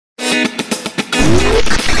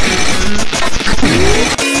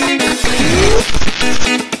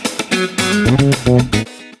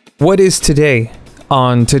What is today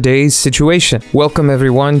on Today's Situation? Welcome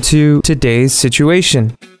everyone to Today's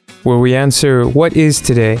Situation, where we answer what is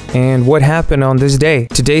today and what happened on this day.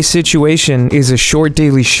 Today's Situation is a short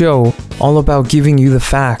daily show all about giving you the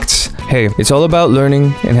facts. Hey, it's all about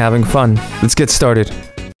learning and having fun. Let's get started.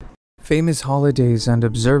 Famous holidays and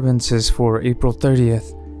observances for April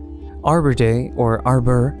 30th. Arbor Day, or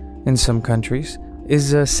Arbor in some countries,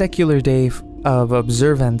 is a secular day of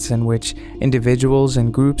observance in which individuals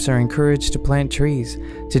and groups are encouraged to plant trees.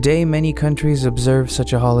 Today, many countries observe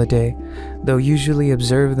such a holiday. Though usually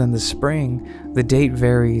observed in the spring, the date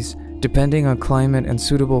varies depending on climate and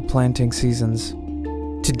suitable planting seasons.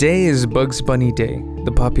 Today is Bugs Bunny Day.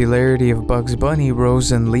 The popularity of Bugs Bunny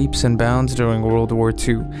rose in leaps and bounds during World War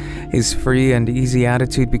II. His free and easy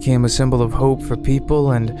attitude became a symbol of hope for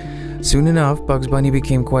people, and soon enough, Bugs Bunny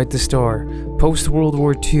became quite the star. Post-World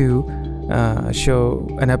War II,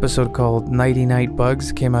 an episode called Nighty Night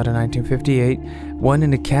Bugs came out in 1958, won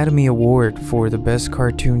an Academy Award for the Best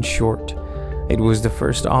Cartoon Short. It was the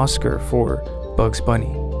first Oscar for Bugs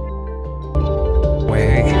Bunny.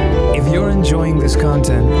 If you're enjoying this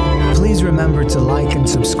content, please remember to like and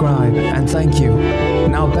subscribe, and thank you.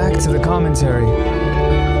 Now back to the commentary.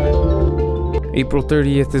 April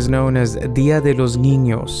 30th is known as Día de los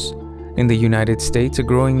Niños. In the United States, a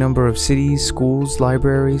growing number of cities, schools,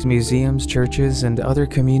 libraries, museums, churches, and other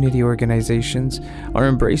community organizations are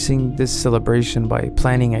embracing this celebration by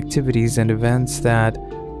planning activities and events that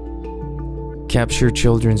capture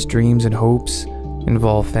children's dreams and hopes,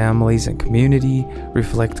 involve families and community,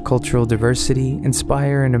 reflect cultural diversity,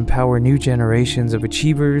 inspire and empower new generations of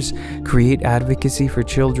achievers, create advocacy for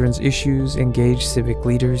children's issues, engage civic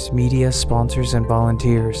leaders, media, sponsors, and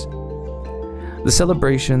volunteers. The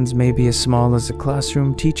celebrations may be as small as a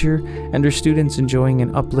classroom teacher and her students enjoying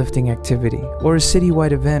an uplifting activity, or a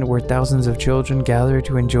citywide event where thousands of children gather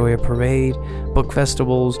to enjoy a parade, book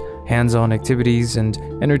festivals, hands-on activities, and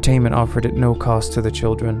entertainment offered at no cost to the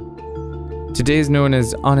children. Today is known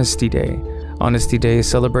as Honesty Day. Honesty Day is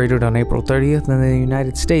celebrated on April 30th in the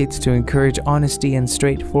United States to encourage honesty and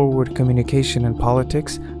straightforward communication in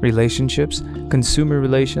politics, relationships, consumer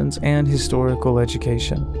relations, and historical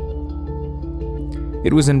education.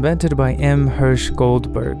 It was invented by M. Hirsch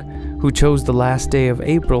Goldberg, who chose the last day of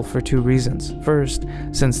April for two reasons. First,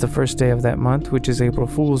 since the first day of that month, which is April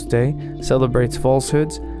Fool's Day, celebrates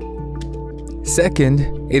falsehoods. Second,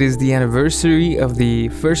 it is the anniversary of the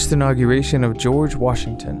first inauguration of George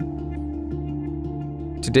Washington.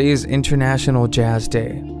 Today is International Jazz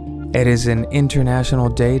Day. It is an international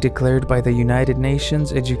day declared by the United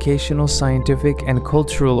Nations Educational, Scientific, and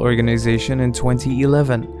Cultural Organization in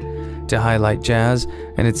 2011 to highlight jazz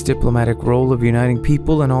and its diplomatic role of uniting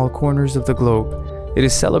people in all corners of the globe. It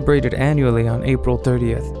is celebrated annually on April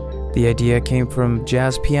 30th. The idea came from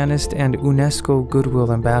jazz pianist and UNESCO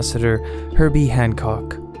Goodwill Ambassador Herbie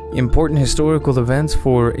Hancock. Important historical events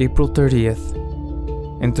for April 30th.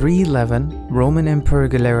 In 311, Roman Emperor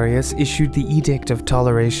Galerius issued the Edict of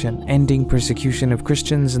Toleration, ending persecution of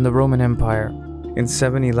Christians in the Roman Empire. In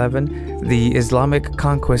 711, the Islamic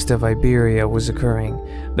conquest of Iberia was occurring.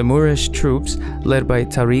 The Moorish troops, led by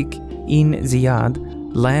Tariq ibn Ziyad,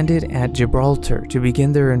 landed at Gibraltar to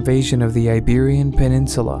begin their invasion of the Iberian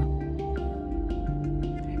Peninsula.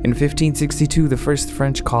 In 1562, the first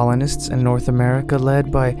French colonists in North America,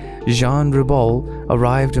 led by Jean Ribault,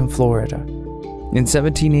 arrived in Florida. In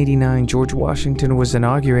 1789, George Washington was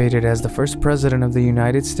inaugurated as the first president of the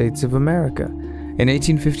United States of America. In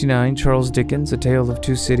 1859, Charles Dickens' A Tale of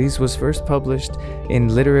Two Cities was first published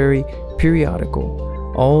in literary periodical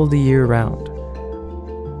all the year round.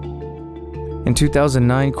 In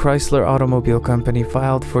 2009, Chrysler Automobile Company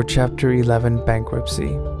filed for Chapter 11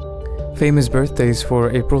 bankruptcy. Famous birthdays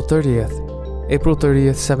for April 30th. April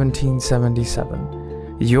 30th,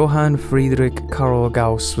 1777. Johann Friedrich Karl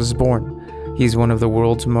Gauss was born. He is one of the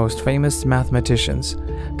world's most famous mathematicians.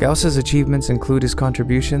 Gauss's achievements include his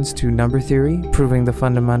contributions to number theory, proving the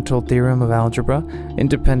fundamental theorem of algebra,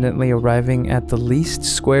 independently arriving at the least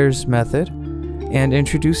squares method, and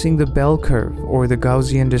introducing the bell curve, or the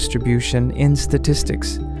Gaussian distribution, in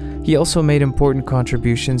statistics. He also made important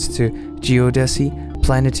contributions to geodesy,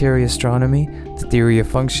 planetary astronomy, the theory of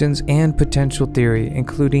functions, and potential theory,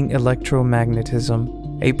 including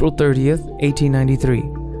electromagnetism. April 30th,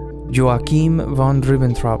 1893. Joachim von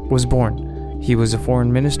Ribbentrop was born. He was a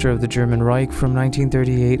foreign minister of the German Reich from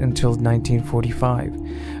 1938 until 1945.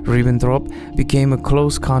 Ribbentrop became a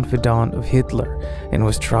close confidant of Hitler and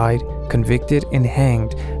was tried, convicted, and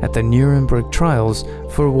hanged at the Nuremberg trials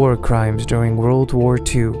for war crimes during World War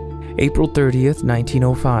II. April 30th,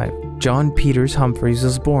 1905. John Peters Humphreys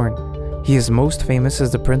was born. He is most famous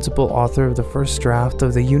as the principal author of the first draft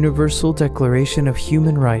of the Universal Declaration of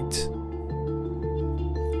Human Rights.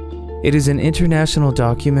 It is an international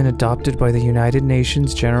document adopted by the United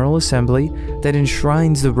Nations General Assembly that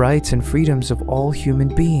enshrines the rights and freedoms of all human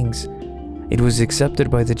beings. It was accepted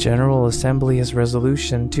by the General Assembly as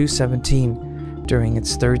Resolution 217 during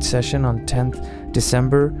its third session on 10th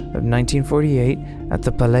December of 1948 at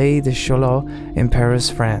the Palais de Chaillot in Paris,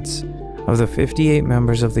 France. Of the 58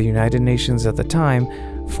 members of the United Nations at the time,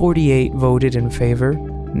 48 voted in favor,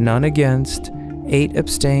 none against, 8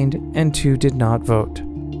 abstained, and 2 did not vote.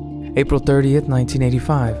 April 30th,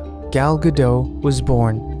 1985, Gal Gadot was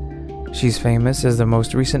born. She's famous as the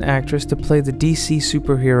most recent actress to play the DC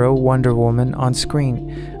superhero Wonder Woman on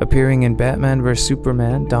screen, appearing in Batman vs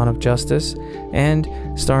Superman: Dawn of Justice, and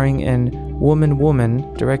starring in Woman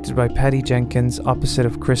Woman, directed by Patty Jenkins opposite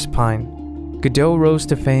of Chris Pine. Gadot rose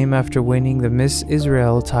to fame after winning the Miss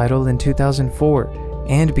Israel title in 2004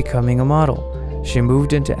 and becoming a model. She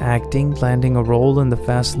moved into acting, landing a role in the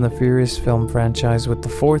Fast and the Furious film franchise with the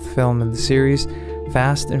 4th film in the series,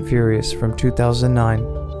 Fast and Furious, from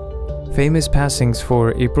 2009. Famous passings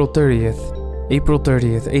for April 30th,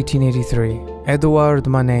 1883. Edouard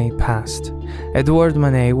Manet passed. Edouard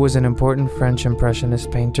Manet was an important French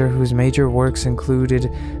Impressionist painter whose major works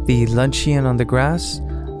included the Luncheon on the Grass,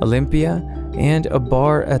 Olympia, and A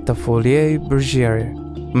Bar at the Folies Bergère.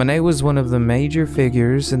 Manet was one of the major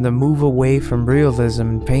figures in the move away from realism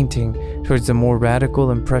in painting towards the more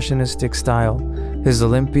radical impressionistic style. His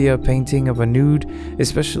Olympia painting of a nude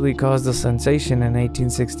especially caused a sensation in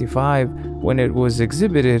 1865 when it was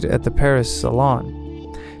exhibited at the Paris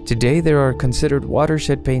Salon. Today there are considered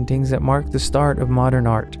watershed paintings that mark the start of modern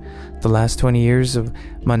art. The last 20 years of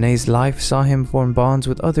Manet's life saw him form bonds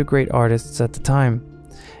with other great artists at the time,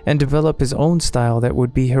 and develop his own style that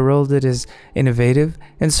would be heralded as innovative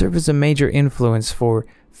and serve as a major influence for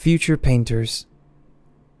future painters.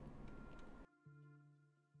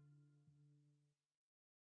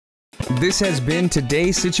 This has been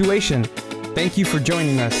today's situation. Thank you for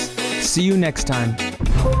joining us. See you next time.